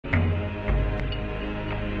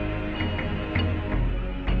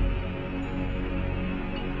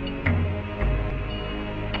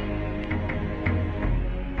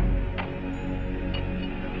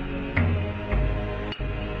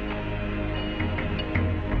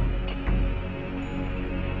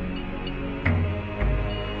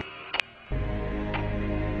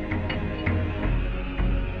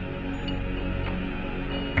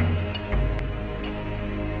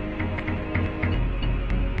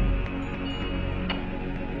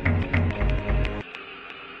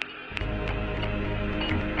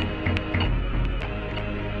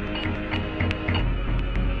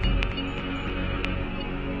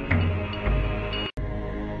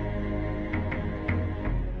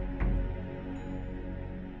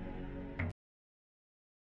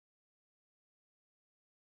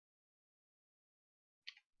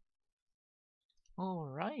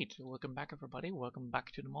Alright, welcome back everybody, welcome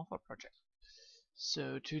back to the moth-hawk project.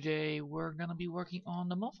 So today we're gonna be working on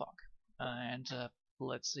the moth-hawk, and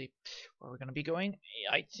let's see where we're gonna be going.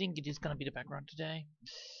 I think it is gonna be the background today.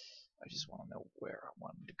 I just want to know where I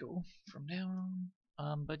want to go from now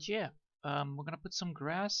on. But yeah, we're gonna put some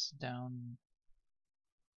grass down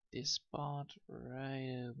this spot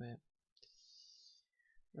right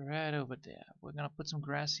over there. We're gonna put some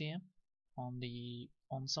grass here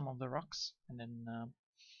on some of the rocks, and then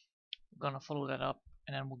we're gonna follow that up,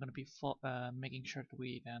 and then we're gonna be making sure that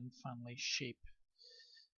we then finally shape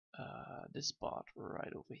this spot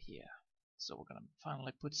right over here. So we're gonna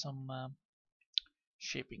finally put some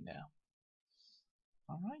shaping there.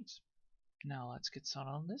 Alright, now let's get started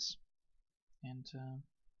on this, and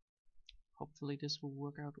hopefully this will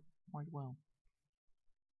work out quite well.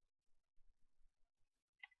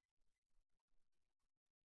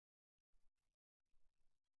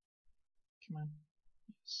 Come on.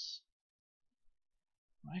 Yes.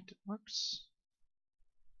 Right, it works.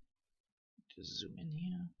 Just zoom in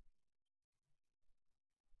here.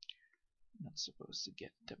 Not supposed to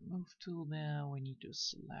get the move tool there. We need to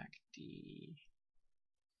select the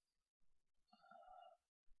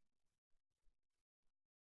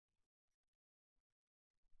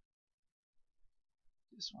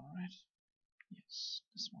this one, right? Yes,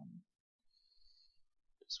 this one.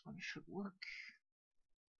 This one should work.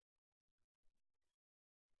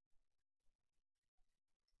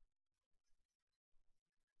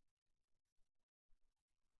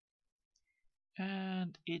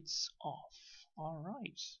 And it's off.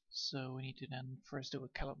 Alright, so we need to then first do a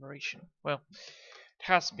calibration. Well, it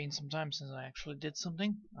has been some time since I actually did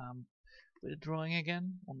something with the drawing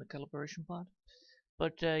again on the calibration part.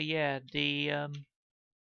 But yeah, the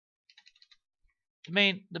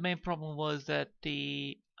main problem was that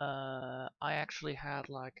I actually had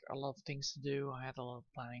like a lot of things to do. I had a lot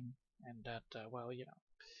of planning, and that well, you know,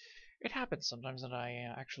 it happens sometimes that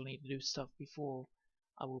I actually need to do stuff before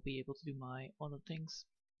I will be able to do my other things.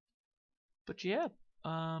 But yeah,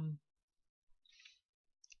 I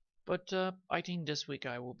think this week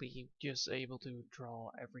I will be just able to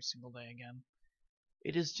draw every single day again.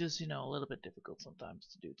 It is just, you know, a little bit difficult sometimes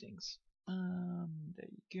to do things. There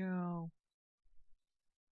you go.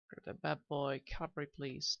 Grab that bad boy. Calibrate,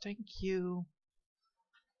 please. Thank you.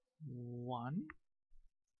 1,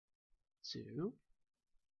 2,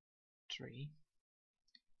 3,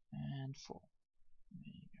 and 4. There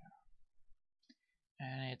you go.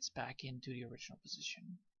 And it's back into the original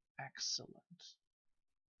position. Excellent.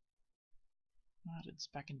 Right, it's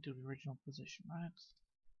back into the original position, right?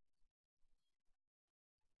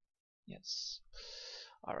 Yes.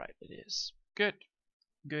 Alright, it is. Good.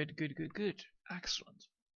 Good. Excellent.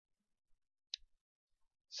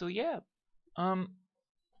 So yeah,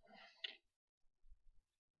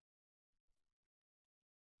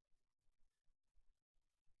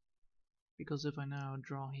 because if I now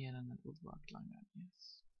draw here, then it would work like that,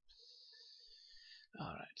 yes.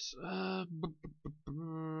 Alright,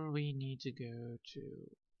 we need to go to,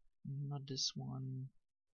 not this one,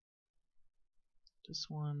 this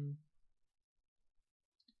one.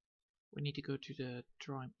 We need to go to the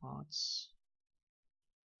drawing parts.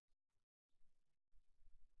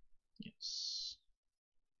 Yes.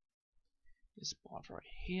 This part right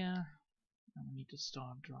here. And we need to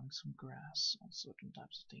start drawing some grass on certain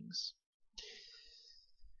types of things.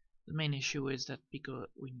 The main issue is that because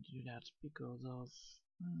we need to do that because of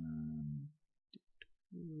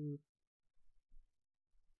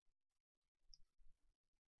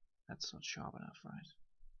that's not sharp enough, right?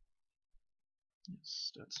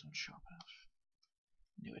 Yes, that's not sharp enough.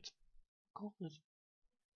 Knew it. Called it.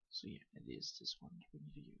 So yeah, it is this one that we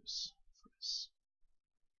need to use for this.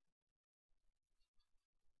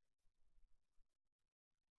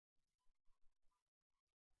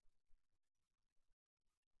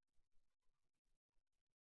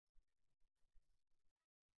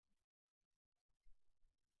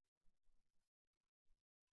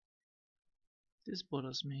 This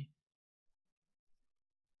bothers me.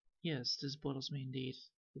 Yes, this bothers me indeed.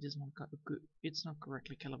 It is not good. It's not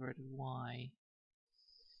correctly calibrated. Why?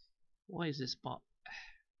 Why is this bot?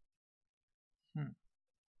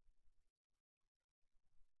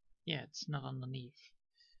 Yeah, it's not underneath.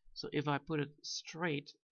 So if I put it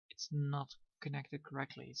straight, it's not connected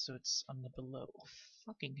correctly. So it's under below. Oh,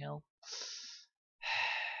 fucking hell!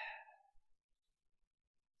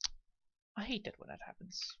 I hate that when that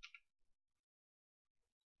happens.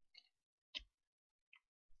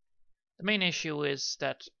 The main issue is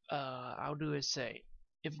that how do I say,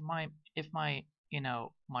 if my you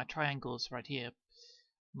know, my triangle is right here,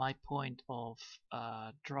 my point of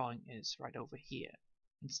drawing is right over here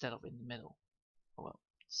instead of in the middle. Well,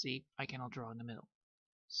 see, I cannot draw in the middle.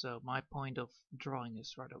 So my point of drawing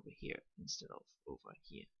is right over here instead of over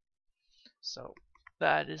here. So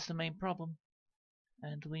that is the main problem.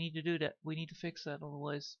 And we need to do that. We need to fix that,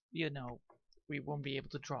 otherwise, you know, we won't be able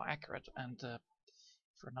to draw accurate. And if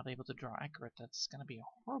we're not able to draw accurate, that's going to be a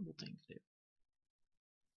horrible thing to do.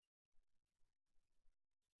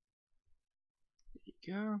 There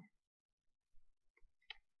you go.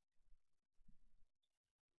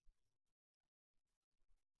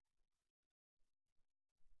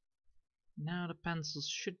 Now the pencils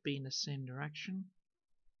should be in the same direction.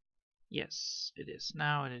 Yes, it is.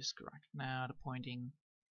 Now it is correct. Now the pointing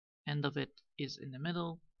end of it is in the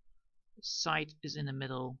middle. The side is in the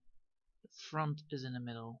middle. The front is in the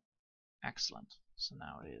middle. Excellent. So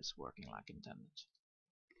now it is working like intended.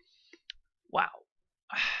 Wow.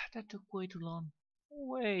 That took way too long.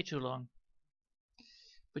 Way too long.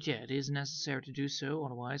 But yeah, it is necessary to do so,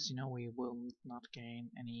 otherwise, you know, we will not gain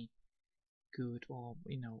any good or,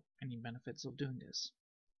 you know, any benefits of doing this.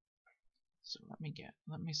 So let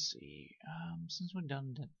me see. Since we've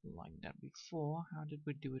done that like that before, how did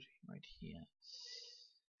we do it right here?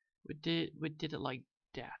 We did it like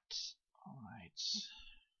that. Alright.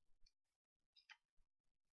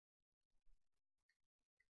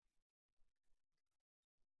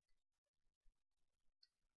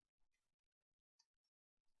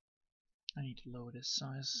 I need to lower this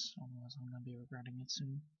size, otherwise I'm gonna be regretting it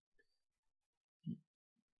soon.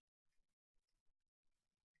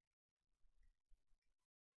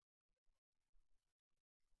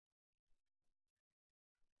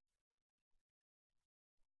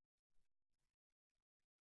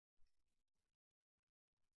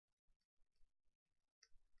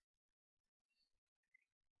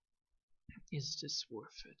 Is this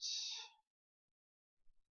worth it?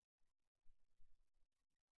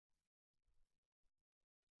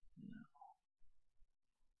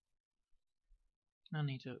 No. I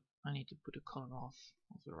need to put the color off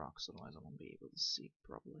of the rocks, otherwise I won't be able to see it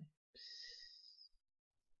properly.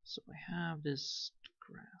 So I have this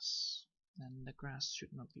grass, and the grass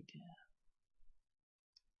should not be there.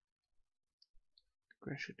 The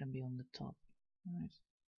grass should then be on the top, right?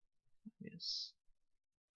 Yes.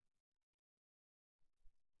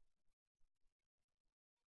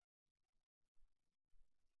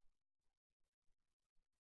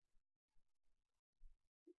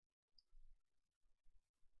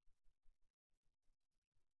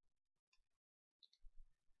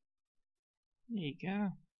 There you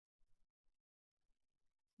go.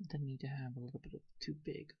 Then need to have a little bit of too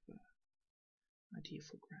big of an idea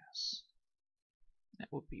for grass. That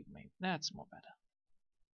would be maybe that's more better.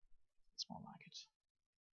 It's more like it.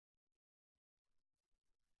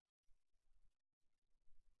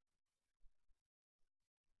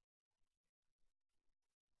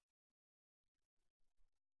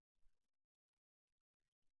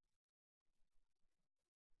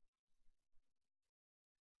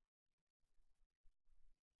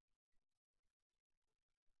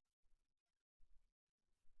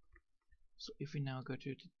 So if we now go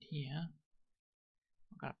to here,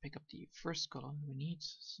 we're gonna pick up the first color we need.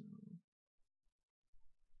 So if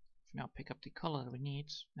we now pick up the color we need,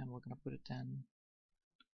 and we're gonna put it then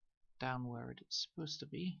down where it is supposed to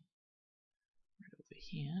be, right over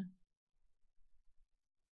here.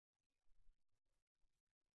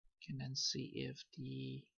 You can then see if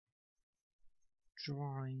the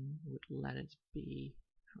drawing would let it be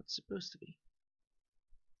how it's supposed to be.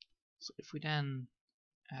 So if we then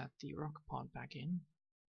add the rock part back in,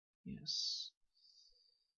 yes,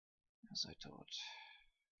 as I thought.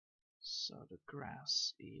 So the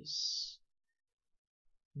grass is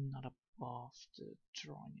not above the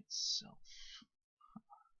drawing itself.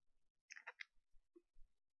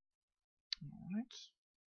 Alright.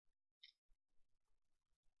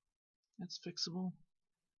 That's fixable.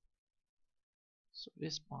 So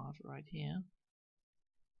this part right here,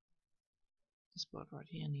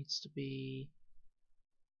 needs to be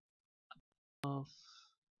above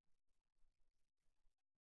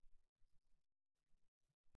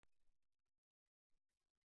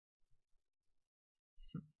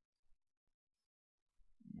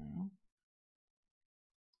no.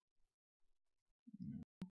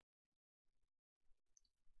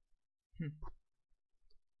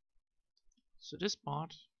 So this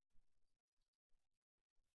part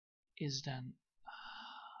is then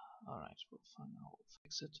alright, we'll find out, we'll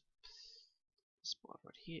fix it. This part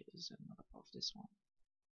right here is then not above this one.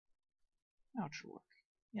 Now it should work.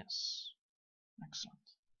 Yes. Excellent.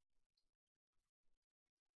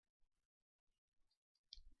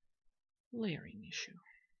 Layering issue.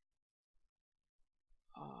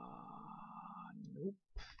 Nope,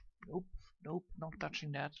 nope, nope, not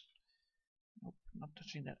touching that. Nope, not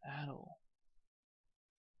touching that at all.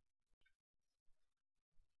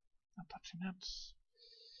 Not touching that.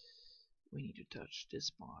 We need to touch this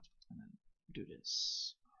part and then do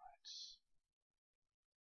this. Alright.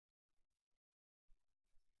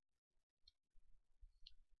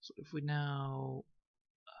 So if we now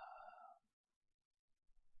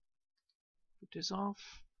put this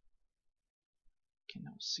off, we can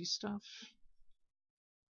now see stuff.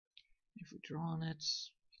 If we draw on it,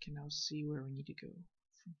 we can now see where we need to go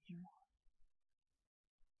from here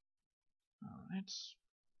on. Alright.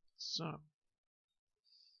 So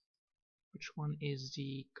which one is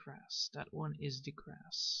the grass? That one is the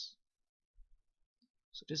grass.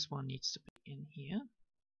 So this one needs to be in here.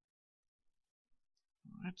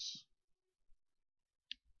 Alright.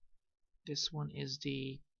 This one is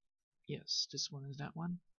the... yes, this one is that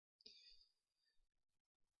one.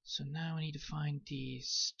 So now we need to find the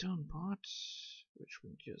stone part, which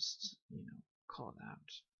we just, call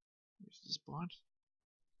out. Here's this part.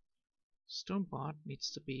 Stone part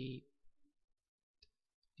needs to be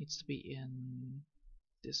in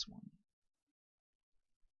this one.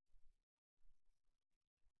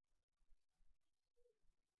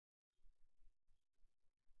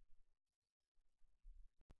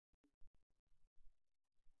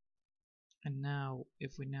 And now,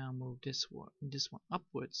 if we now move this one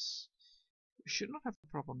upwards, we should not have a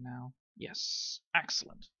problem now. Yes,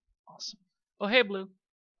 excellent, awesome. Oh, hey, Blue.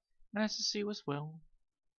 Nice to see you as well.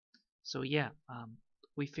 So yeah,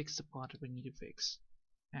 we fixed the part that we need to fix.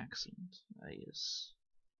 Excellent.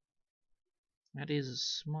 That is a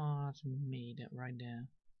smart me right there.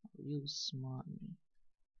 A real smart me.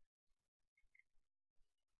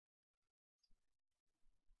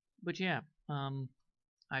 But yeah,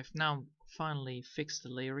 I've now finally fixed the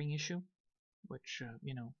layering issue, which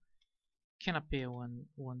can appear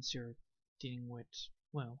once you're dealing with,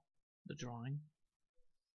 well, the drawing.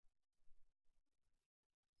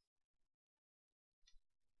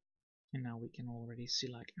 And now we can already see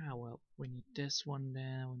like, well, we need this one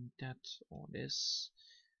there, we need that or this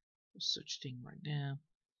or such thing right there,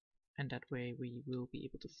 and that way we will be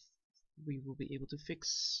able to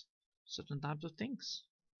fix certain types of things,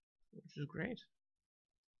 which is great.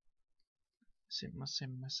 I must say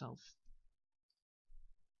myself.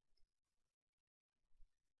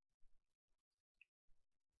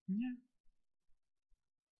 Yeah.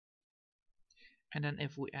 And then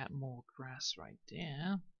if we add more grass right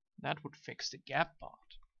there, that would fix the gap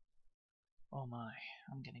part. Oh my,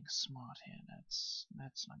 I'm getting smart here.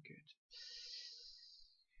 That's not good.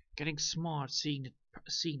 Getting smart, seeing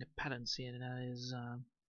the patterns here. That is,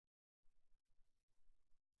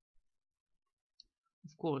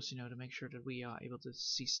 of course, to make sure that we are able to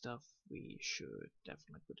see stuff, we should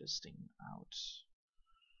definitely put this thing out.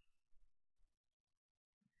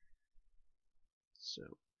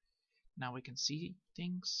 So now we can see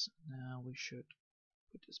things. Now we should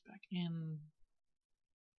put this back in.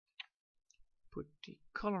 Put the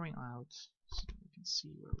coloring out so that we can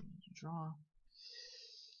see where we need to draw.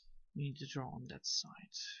 We need to draw on that side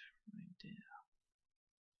right there.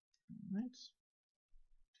 Alright.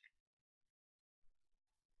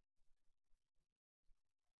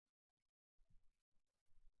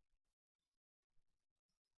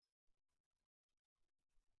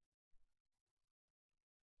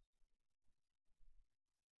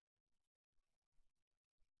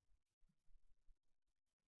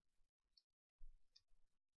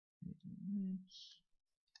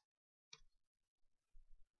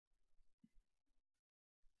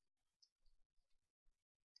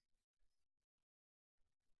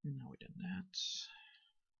 Now we've done that.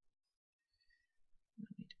 I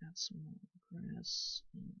need to add some more grass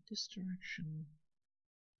in this direction.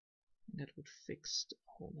 And that would fix the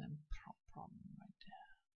whole damn problem right there.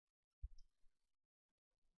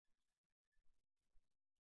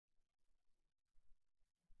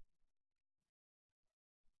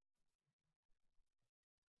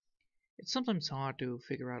 It's sometimes hard to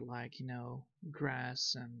figure out, like,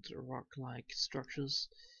 grass and rock-like structures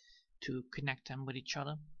to connect them with each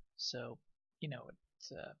other. So,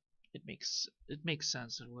 it makes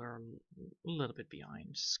sense that we're a little bit behind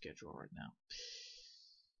schedule right now.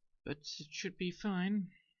 But it should be fine.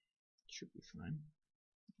 It should be fine.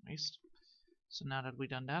 Nice. So now that we've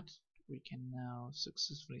done that, we can now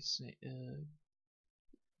successfully say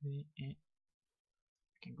we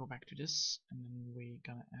can go back to this, and then we're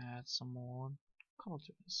gonna add some more color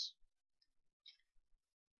to this.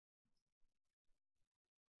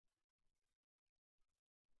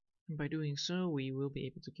 And by doing so, we will be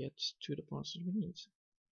able to get to the parts that we need.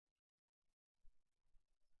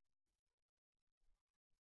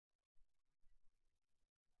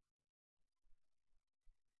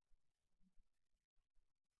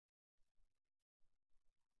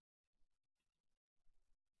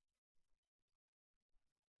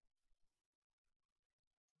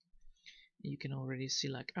 you can already see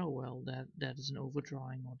like, oh well, that is an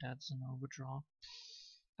overdrawing, or that's an overdraw.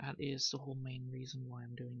 That is the whole main reason why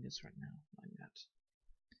I'm doing this right now, like that.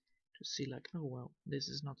 To see like, oh well, this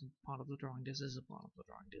is not a part of the drawing, this is a part of the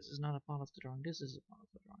drawing, this is not a part of the drawing, this is a part of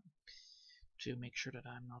the drawing. To make sure that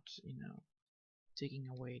I'm not, taking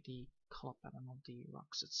away the color pattern of the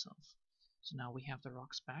rocks itself. So now we have the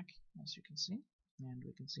rocks back, as you can see, and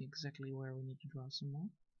we can see exactly where we need to draw some more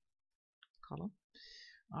color.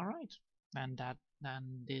 Alright, and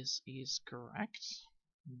then this is correct.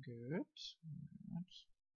 Good.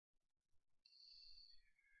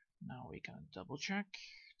 Now we can double check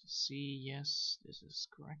to see, yes, this is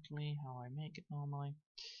correctly how I make it normally.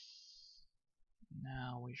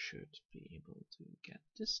 Now we should be able to get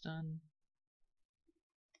this done.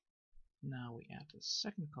 Now we add a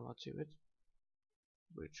second color to it,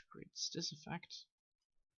 which creates this effect.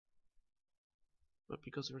 But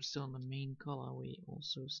because we're still in the main color, we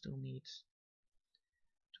also still need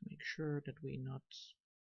to make sure that we're not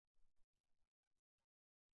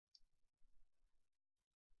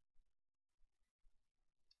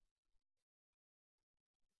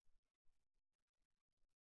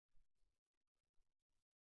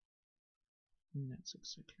that's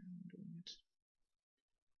exactly how I'm doing it.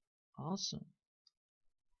 Awesome.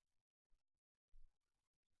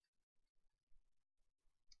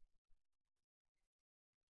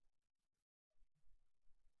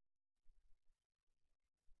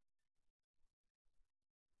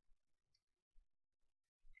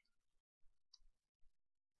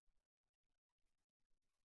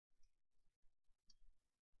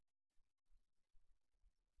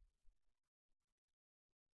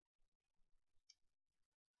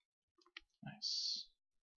 Nice.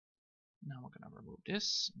 Now we're gonna remove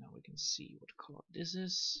this. Now we can see what color this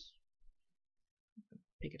is.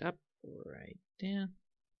 Pick it up right there.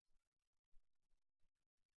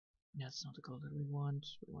 That's not the color that we want.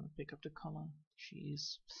 We want to pick up the color.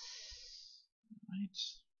 Jeez. Right.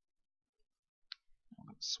 I'm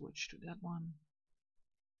gonna switch to that one.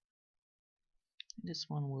 And this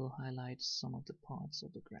one will highlight some of the parts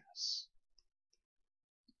of the grass.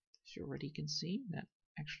 As you already can see, that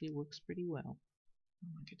actually works pretty well.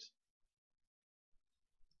 I like it.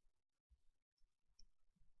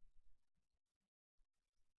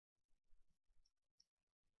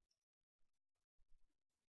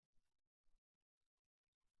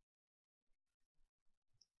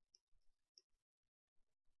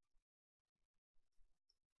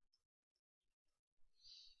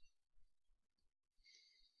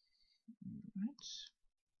 Right.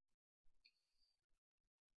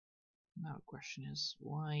 Now the question is,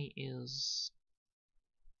 why is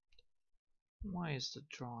the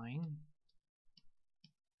drawing?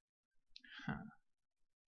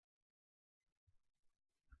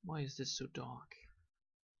 Why is this so dark?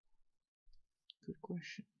 Good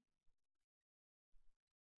question.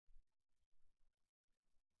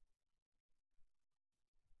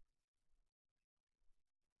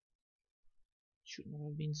 Should not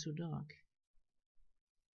have been so dark.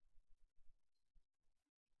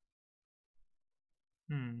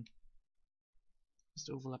 Is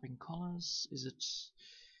it overlapping colors? Is it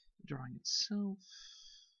the drawing itself?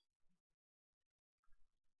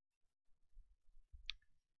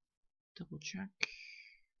 Double check.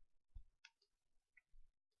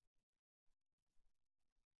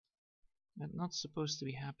 That's not supposed to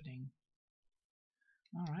be happening.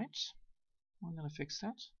 Alright, I'm gonna fix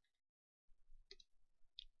that.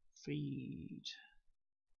 Feed.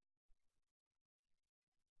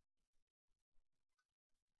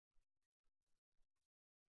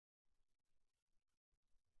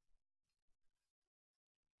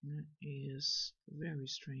 That is very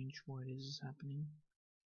strange why this is happening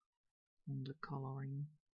on the coloring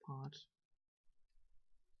part.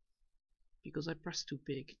 Because I pressed too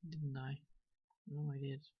big, didn't I? No, I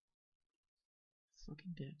did.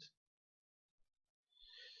 Fucking did.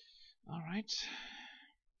 Alright.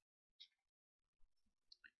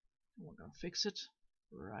 We're gonna fix it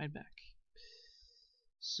right back.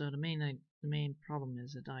 So the main problem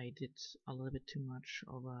is that I did a little bit too much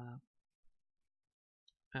of a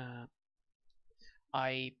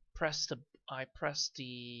I pressed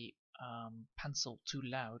the pencil too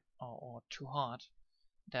loud or too hard,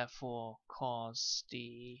 therefore caused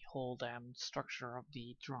the whole damn structure of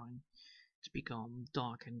the drawing to become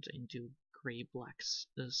darkened into gray-black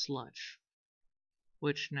sludge,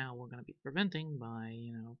 which now we're going to be preventing by,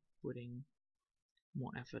 putting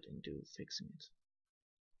more effort into fixing it.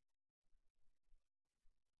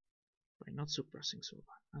 By not suppressing so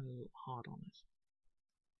a little hard on it.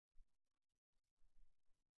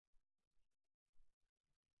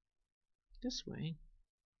 This way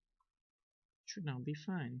Should now be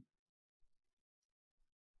fine.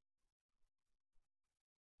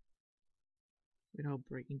 Without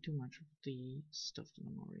breaking too much of the stuff that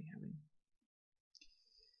I'm already having.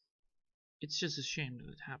 It's just a shame that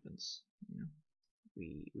it happens, you know.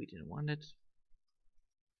 We didn't want it.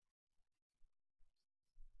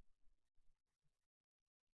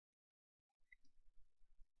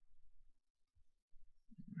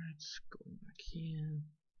 Alright, going back here.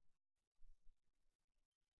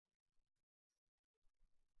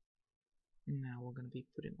 Now we're gonna be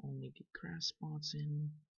putting only the grass spots in.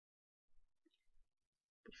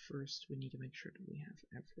 But first we need to make sure that we have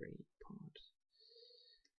every part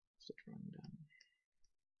of the drawing done.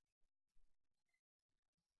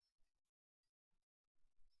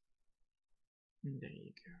 And there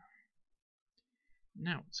you go.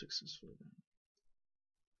 Now it's successfully done.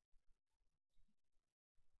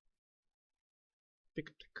 Pick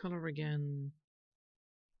up the color again.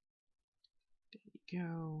 There you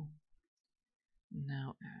go.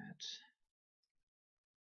 Now add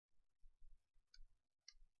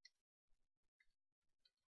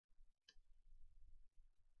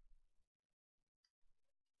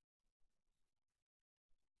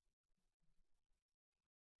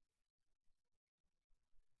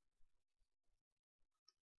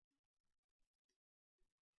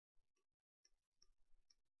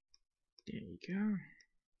there you go.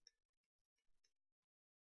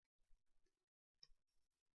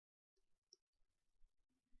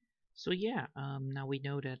 So yeah, now we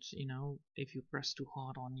know that, you know, if you press too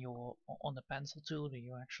hard on the pencil tool, that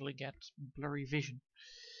you actually get blurry vision,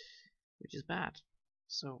 which is bad.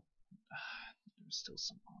 So there's still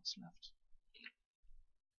some parts left.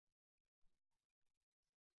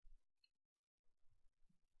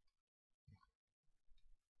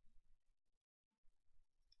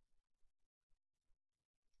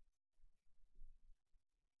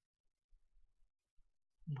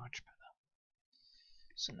 Much better.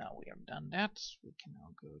 So now we have done that, we can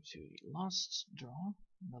now go to the last draw.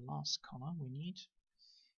 The last color we need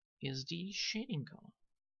is the shading color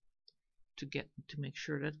to make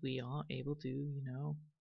sure that we are able to, you know,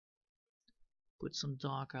 put some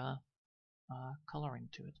darker coloring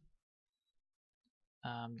to it.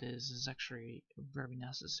 This is actually very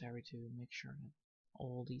necessary to make sure that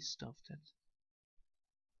all these stuff that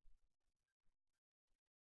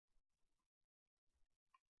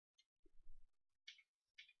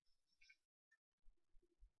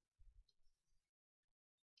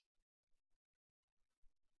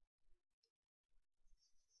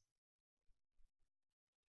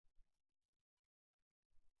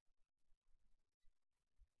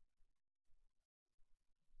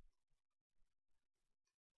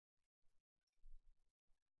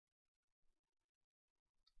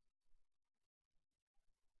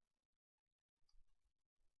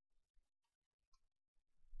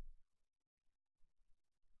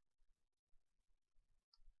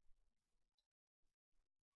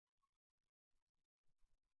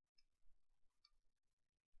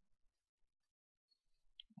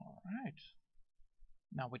Alright,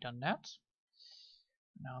 now we've done that.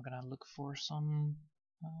 Now I'm gonna look for some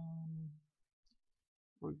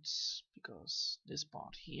roots, because this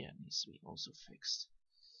part here needs to be also fixed.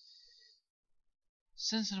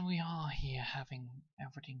 Since we are here having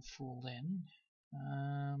everything filled in,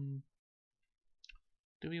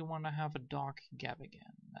 do we want to have a dark gap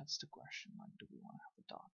again? That's the question. Like, do we want to have a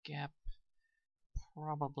dark gap?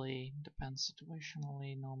 Probably depends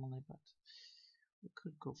situationally normally, but we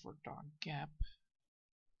could go for a dark gap.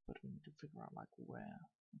 But we need to figure out like where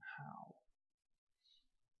and how.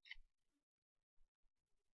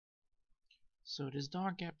 So this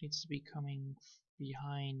dark gap needs to be coming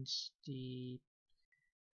behind the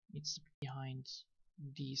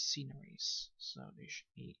these sceneries. So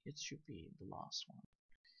it should be the last one.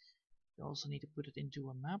 We also need to put it into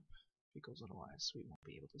a map, because otherwise we won't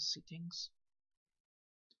be able to see things.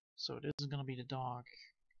 So this is going to be the dark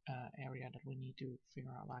area that we need to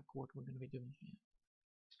figure out like what we're going to be doing here.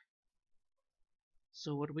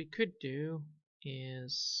 So what we could do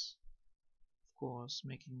is, of course,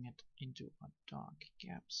 making it into a dark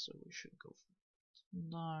gap. So we should go for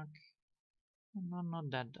dark, no, not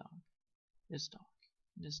that dark. This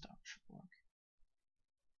dark should work.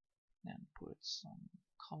 Then put some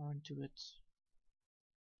color into it.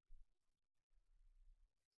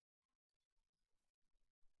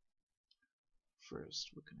 First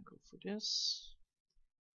we're gonna go for this,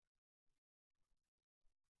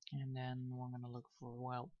 and then we're gonna look for,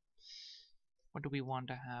 well, what do we want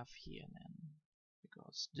to have here then?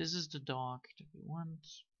 Because this is the dark that we want.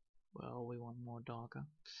 Well, we want more dark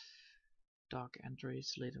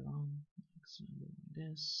entries later on. So we want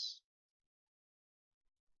this.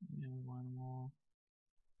 Then we want more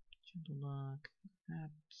gentle dark,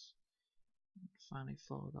 that, and finally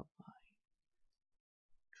followed up by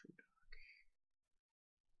true dark.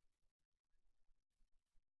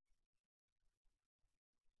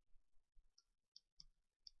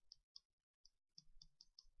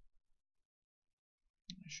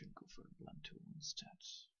 I should go for a blend tool instead.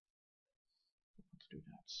 I want to do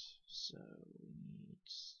that. So we need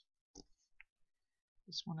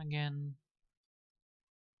this one again.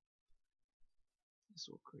 This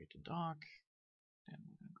will create a dark. Then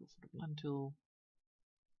we're gonna go for the blend tool.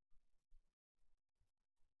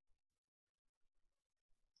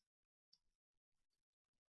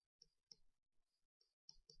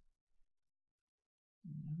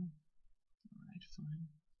 No. Alright, fine.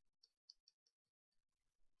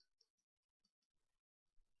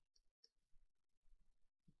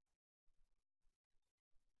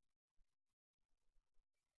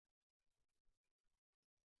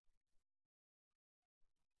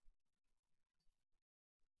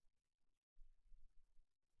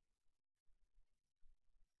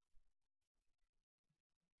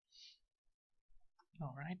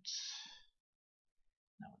 Alright.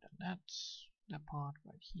 Now we've done that part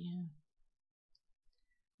right here.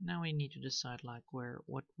 Now we need to decide like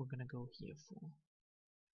what we're gonna go here for.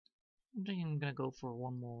 I'm thinking I'm gonna go for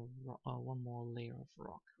one more layer of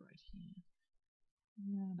rock right here.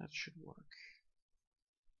 Yeah, that should work.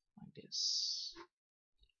 Like this.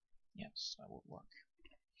 Yes, that will work.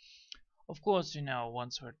 Of course, you know,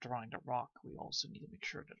 once we're drawing the rock, we also need to make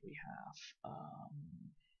sure that we have,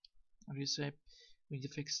 how do you say, we need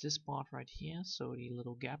to fix this part right here, so the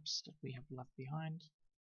little gaps that we have left behind.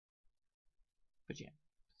 But yeah.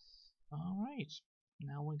 Alright,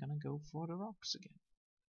 now we're gonna go for the rocks again.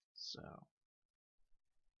 So,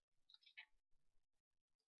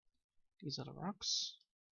 these are the rocks.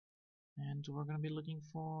 And we're gonna be looking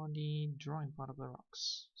for the drawing part of the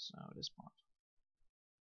rocks. So, this part.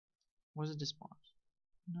 Was it this part?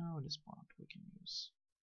 No, this part we can use.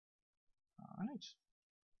 Alright.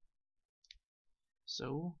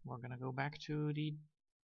 So, we're gonna go back to the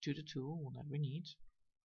tool that we need.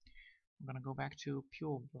 We're gonna go back to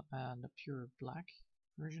the pure black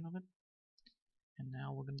version of it, and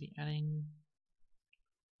now we're gonna be adding.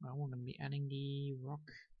 Well, we're gonna be adding the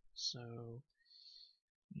rock. So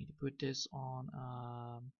we need to put this on.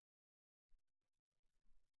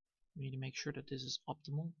 We need to make sure that this is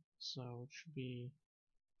optimal. So it should be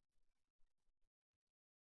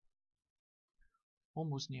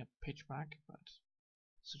almost near pitch black, but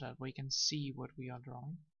so that we can see what we are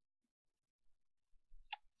drawing.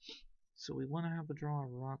 So we want to have a draw a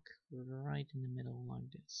rock right in the middle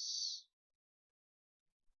like this.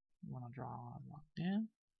 We want to draw a rock there.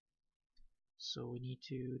 So we need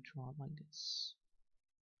to draw it like this.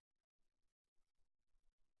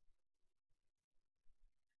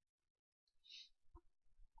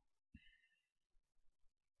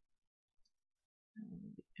 And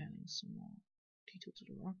we'll be adding some more detail to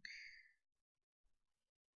the rock.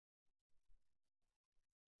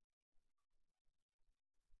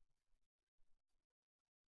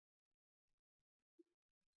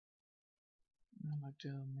 I like to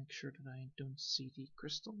make sure that I don't see the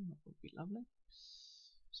crystal. That would be lovely.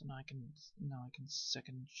 So now I can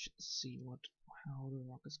second see how the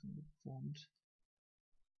rock is going to be formed.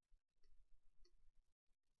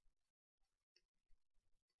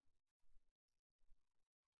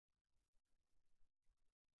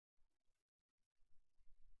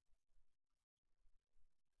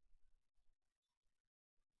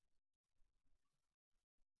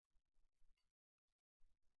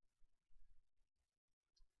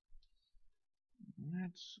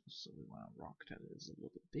 Alright, so we want a rock that is a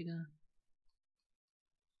little bit bigger.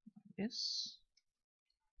 Like this.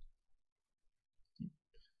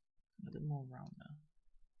 A little more rounder.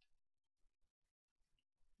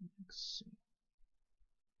 Let's see.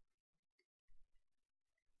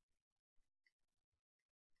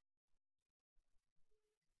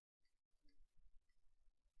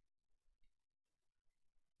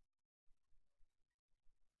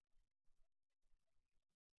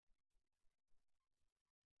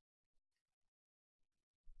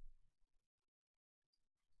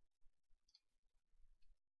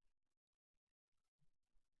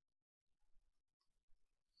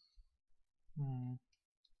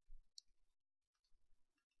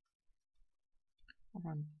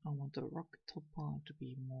 I want the rock top part to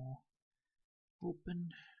be more open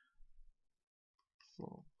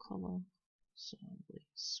for color, so we're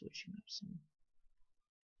switching up some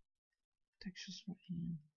textures right here.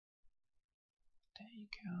 There you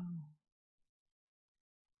go.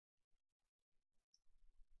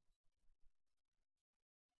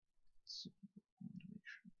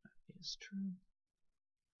 is true.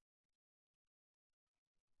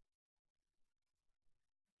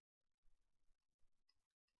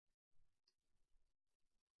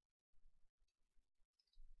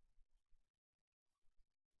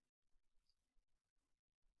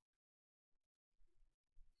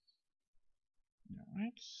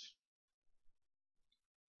 Alright.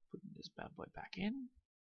 Putting this bad boy back in.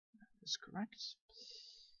 That is correct.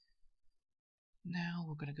 Now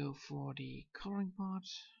we're gonna go for the coloring part.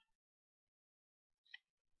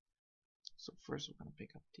 So first we're gonna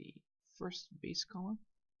pick up the first base color.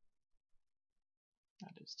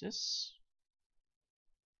 That is this.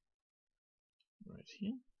 Right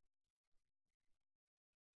here.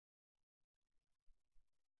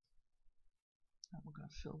 And we're gonna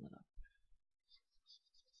fill that up.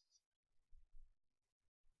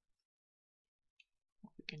 Or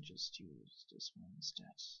we can just use this one instead.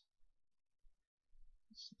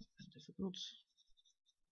 It's not that difficult.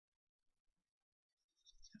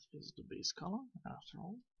 This is the base color, after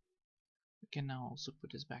all. We can now also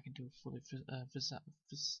put this back into fully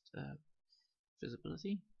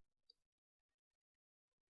visibility.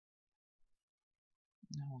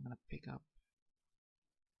 Now we're gonna pick up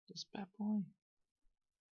this bad boy.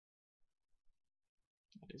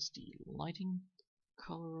 That is the lighting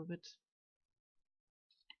color of it.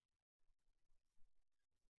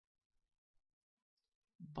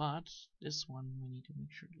 But this one we need to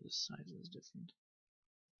make sure that the size is different.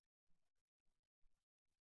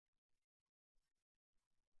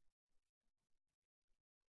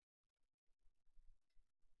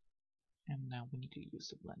 And now we need to use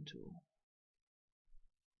the blend tool.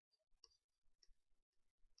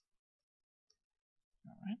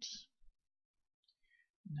 Alright.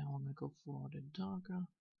 Now I'm going to go for the darker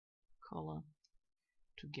color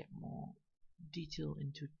to get more detail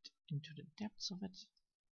into the depths of it.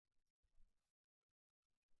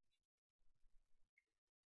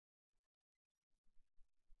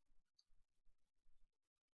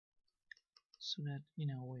 So that, you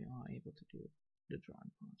know, we are able to do the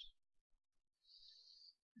drawing part.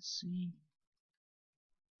 Let's see.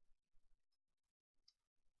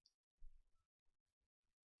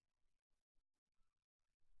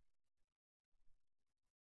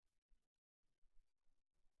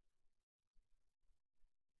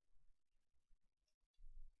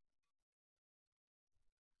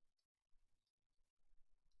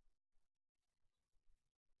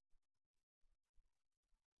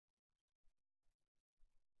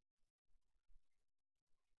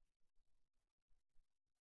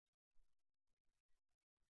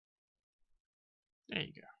 There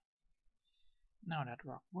you go. Now that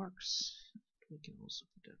rock works, we can also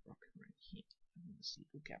put that rock right here. This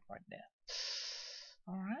little gap right there.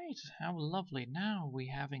 Alright, how lovely. Now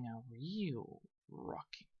we're having a real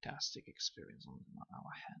rocky-tastic experience on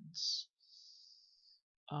our hands.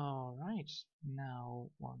 Alright, now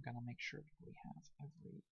we're gonna make sure that we have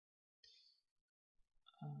every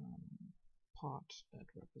part that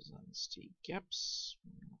represents the gaps.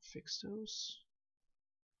 We're gonna fix those.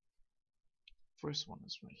 First one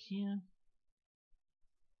is right here.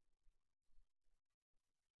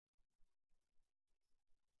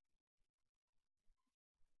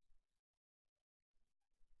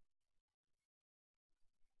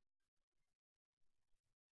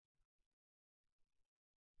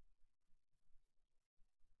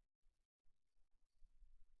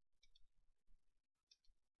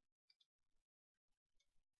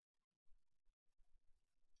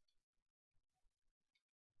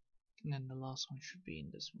 And then the last one should be in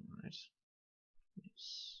this one, right?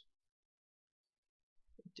 Yes,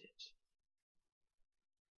 it did.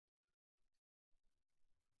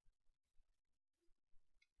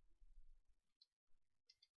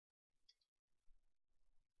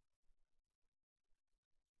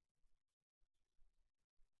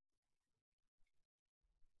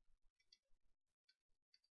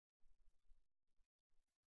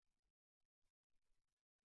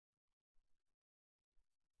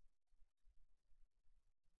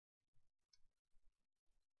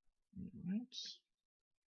 Alright.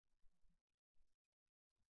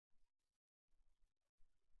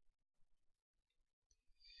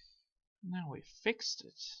 Now we fixed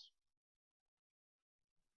it.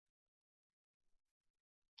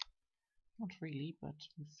 Not really, but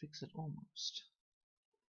we fixed it almost.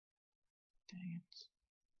 Dang it.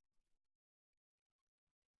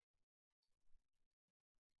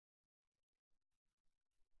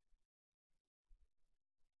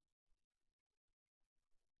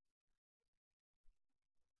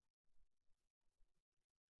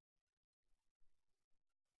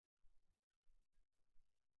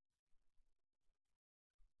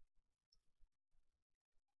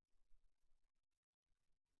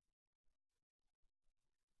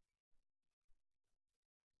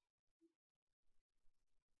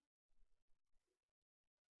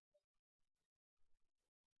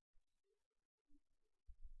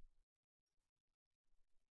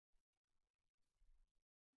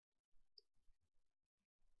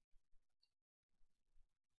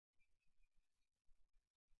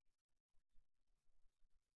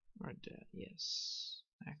 are dead, yes.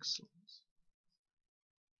 Excellent.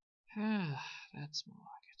 That's more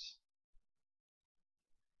like it.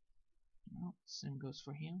 Well, same goes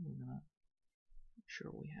for here. We're gonna make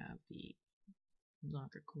sure we have the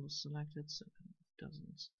darker colors selected so that it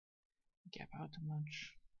doesn't gap out too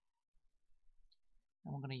much.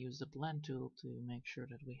 And we're gonna use the blend tool to make sure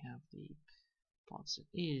that we have the parts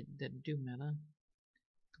that do matter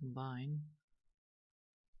combine.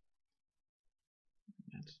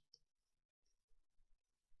 That.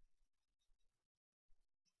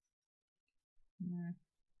 Yeah.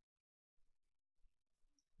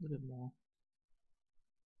 A little bit more.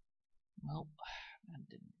 Well, that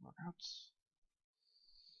didn't work out.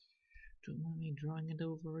 Don't mind me drawing it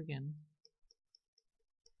over again.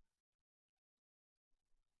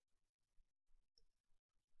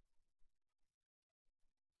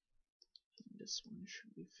 This one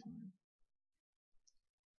should be fine.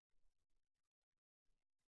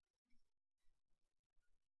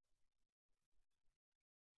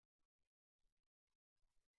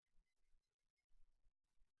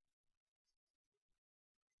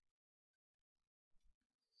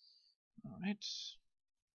 Alright.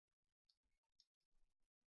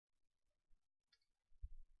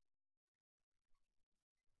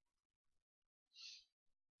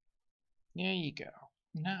 There you go.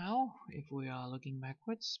 Now, if we are looking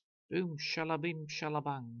backwards, boom, shalabim,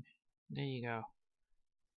 shalabang. There you go.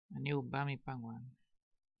 A new Bami Penguin.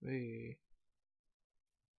 Hey.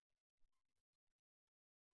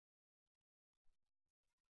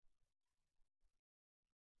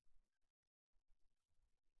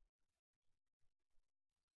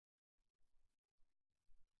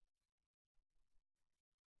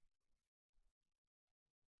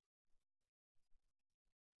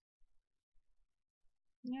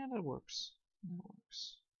 Yeah, that works. That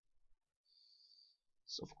works.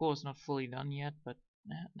 It's of course not fully done yet, but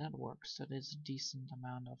that works. That is a decent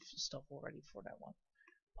amount of stuff already for that one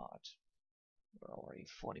part. We're already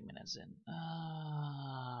 40 minutes in.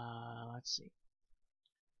 Let's see.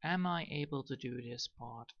 Am I able to do this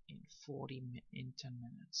part in 10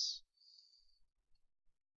 minutes?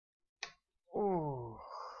 Oh,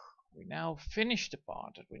 we now finished the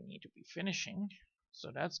part that we need to be finishing,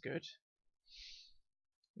 so that's good.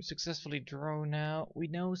 We successfully draw now. We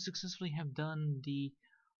now successfully have done the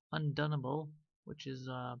undonable, which is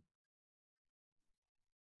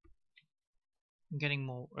getting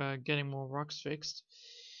more rocks fixed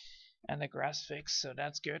and the grass fixed, so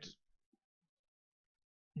that's good.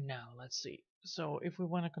 Now let's see. So if we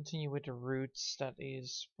want to continue with the roots, that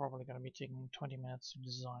is probably going to be taking 20 minutes to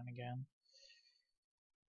design again.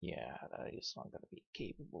 Yeah, that is not going to be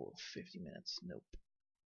capable of 50 minutes. Nope.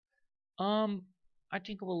 I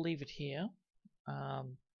think we'll leave it here.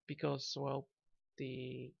 Because well,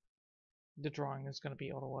 the drawing is going to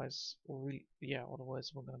be otherwise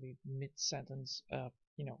otherwise we're going to be mid-sentence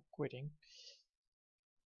quitting.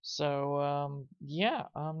 So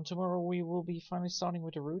tomorrow we will be finally starting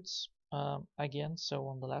with the roots again, so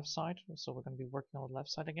on the left side. So we're going to be working on the left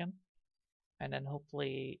side again, and then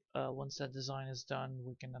hopefully once that design is done,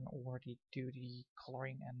 we can then already do the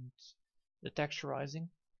coloring and the texturizing,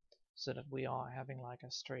 so that we are having like a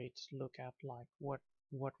straight look at like what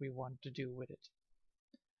we want to do with it.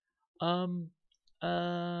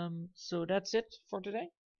 So that's it for today,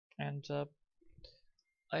 and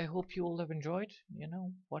I hope you all have enjoyed,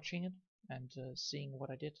 watching it and seeing what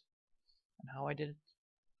I did and how I did it.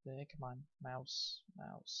 There, come on, mouse,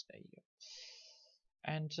 there you go.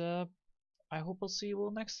 And I hope I'll see you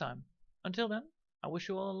all next time. Until then, I wish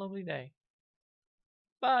you all a lovely day.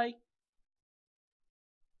 Bye!